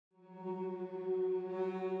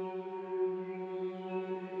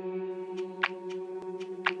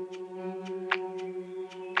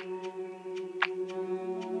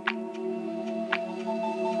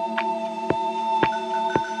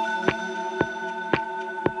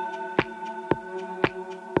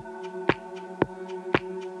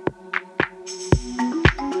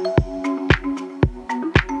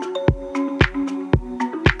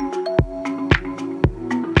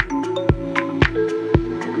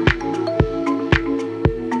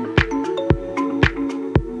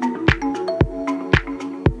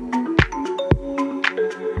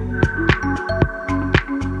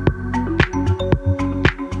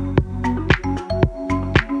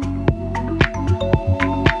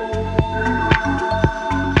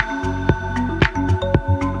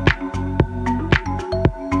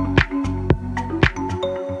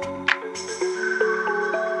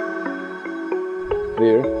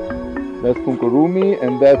Punkurumi,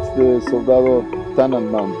 and that's the Soldado Tanan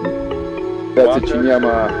Mountain. That's a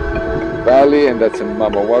Chinyama Valley, and that's a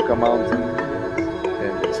Mamawaka Mountain,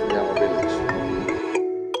 and the Chinyama Village.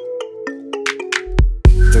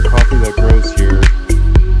 The coffee that grows here,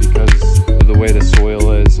 because of the way the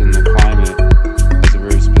soil is and the climate, has a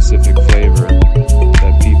very specific flavor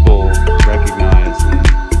that people recognize,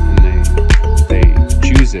 and they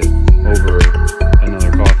choose it over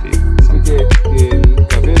another coffee. Que el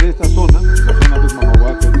café de esta zona, la zona de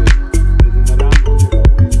Mamawaka, es de naranjo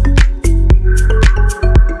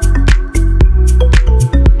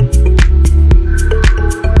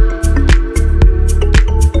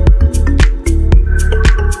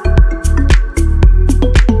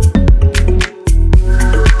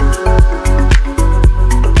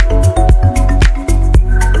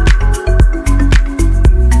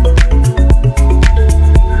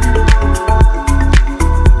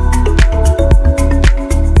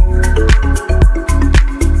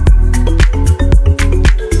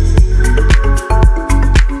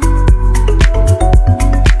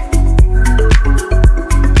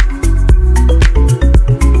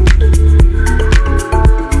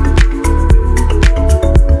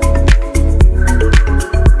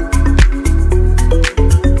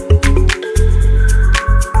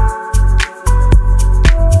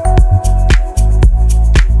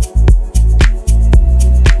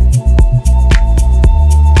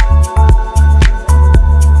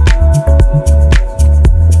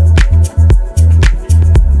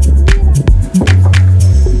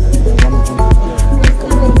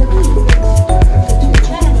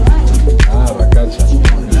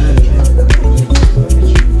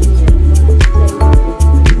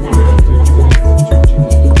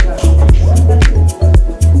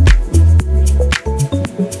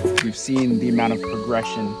y seen the amount of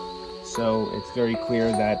progression, so it's very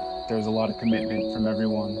clear that there's a lot of commitment from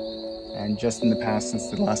everyone. And just in the past, since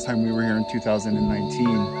the last time we were here in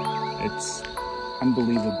 2019, it's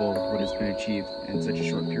unbelievable what has been achieved in such a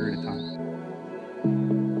short period of time.